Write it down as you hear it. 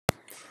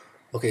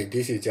Okay,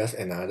 this is just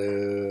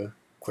another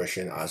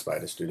question asked by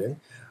the student.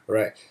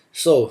 Alright,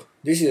 so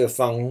this is a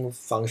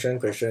function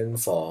question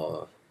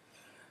for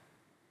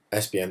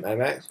SPM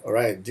MX.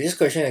 Alright, this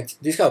kind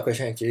of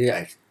question actually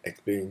I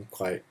explained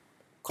quite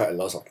a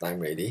lot of time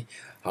already.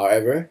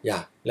 However,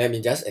 yeah, let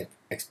me just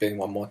explain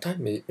one more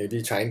time,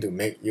 maybe trying to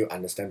make you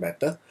understand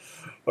better.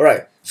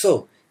 Alright,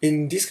 so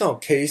in this kind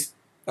of case,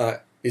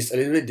 it's a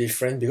little bit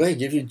different because it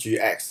gives you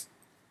gx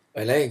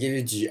and then it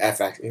gives you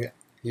gfx,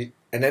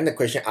 and then the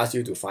question asks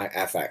you to find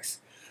fx.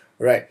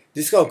 Right,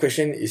 this kind of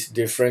question is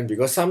different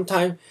because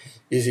sometimes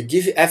if you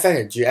give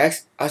fx and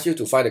gx, ask you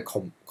to find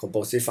the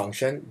composite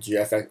function,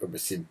 gfx will be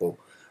simple.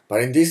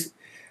 But in this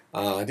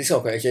kind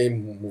of question actually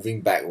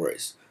moving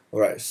backwards.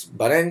 Alright,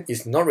 but then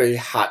it's not really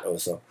hard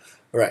also.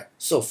 Alright,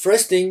 so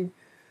first thing,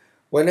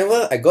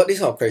 whenever I got this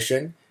kind of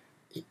question,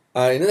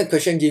 and then the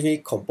question give me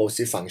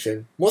composite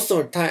function, most of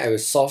the time I will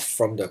solve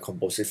from the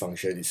composite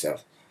function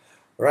itself.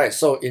 Alright,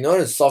 so in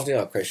order to solve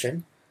this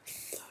question,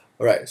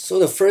 alright, so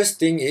the first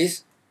thing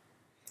is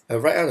I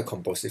write out the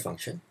composite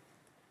function.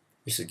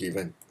 It's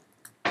given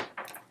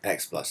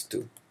x plus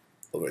 2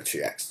 over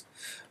 3x.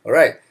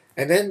 Alright,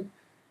 and then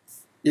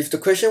if the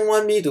question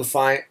want me to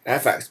find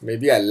fx,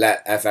 maybe I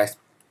let fx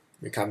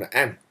become the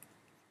m.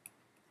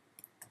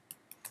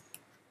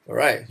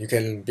 Alright, you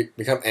can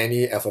become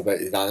any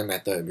alphabet, it doesn't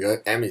matter because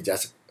m is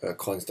just a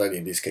constant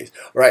in this case.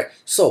 Alright,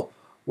 so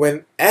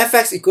when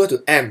fx equal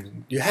to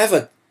m, you have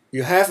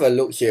a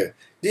look here.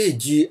 This is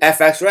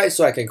gfx, right?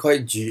 So I can call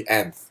it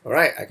gm.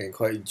 Alright, I can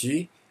call it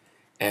gm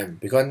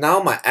because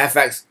now my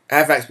fx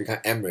become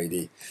m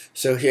already.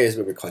 So here is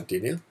where we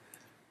continue.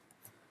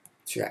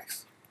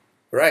 3x.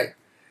 Right.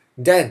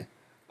 Then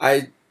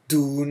I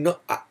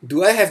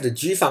do I have the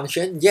g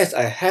function? Yes,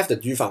 I have the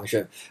g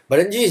function. But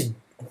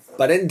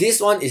then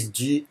this one is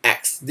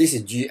gx. This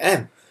is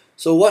gm.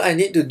 So what I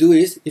need to do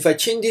is, if I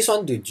change this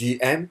one to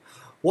gm,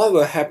 what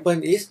will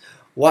happen is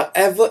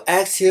whatever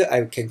x here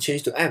I can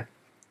change to m.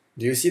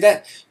 Do you see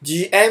that?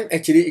 Gm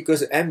actually equals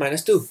to m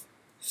minus 2.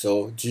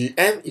 So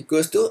gm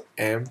equals to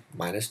m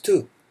minus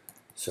 2.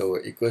 So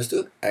it equals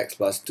to x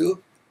plus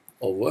 2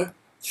 over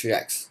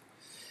 3x.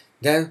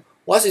 Then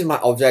what is my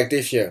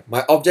objective here?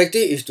 My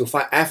objective is to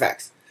find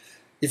fx.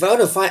 If I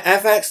want to find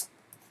fx,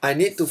 I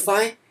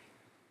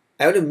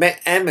want to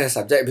make m as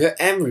subject because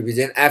m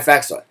represents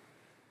fx, right?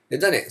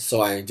 Isn't it?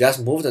 So I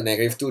just move the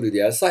negative 2 to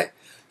the other side.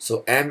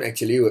 So m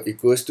actually will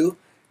equals to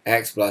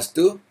x plus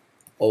 2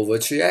 over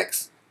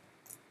 3x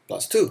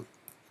plus 2.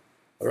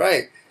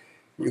 Alright,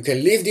 you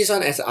can leave this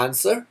one as an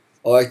answer,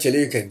 or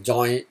actually you can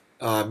join,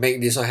 make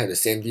this one have the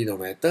same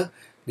denominator.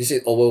 This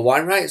is over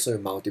 1, right? So you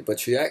multiply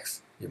 3x,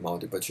 you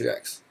multiply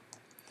 3x.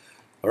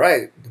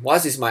 Alright,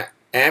 what is my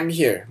m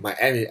here? My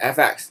m is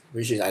fx,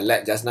 which is I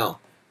let just now.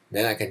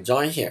 Then I can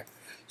join here.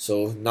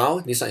 So now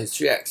this one is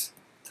 3x.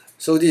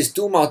 So this is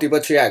 2 multiple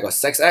 3, I got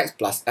 6x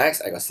plus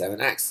x, I got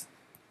 7x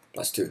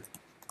plus 2.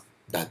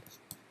 Done.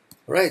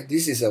 Alright,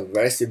 this is a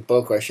very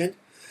simple question.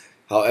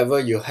 However,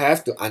 you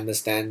have to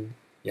understand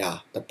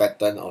the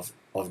pattern of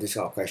this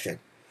kind of question.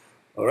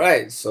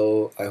 Alright,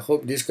 so I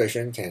hope this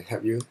question can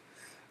help you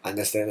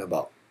understand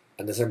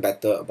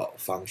better about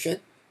function.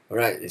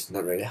 Alright, it's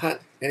not really hard.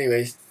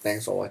 Anyways,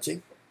 thanks for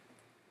watching.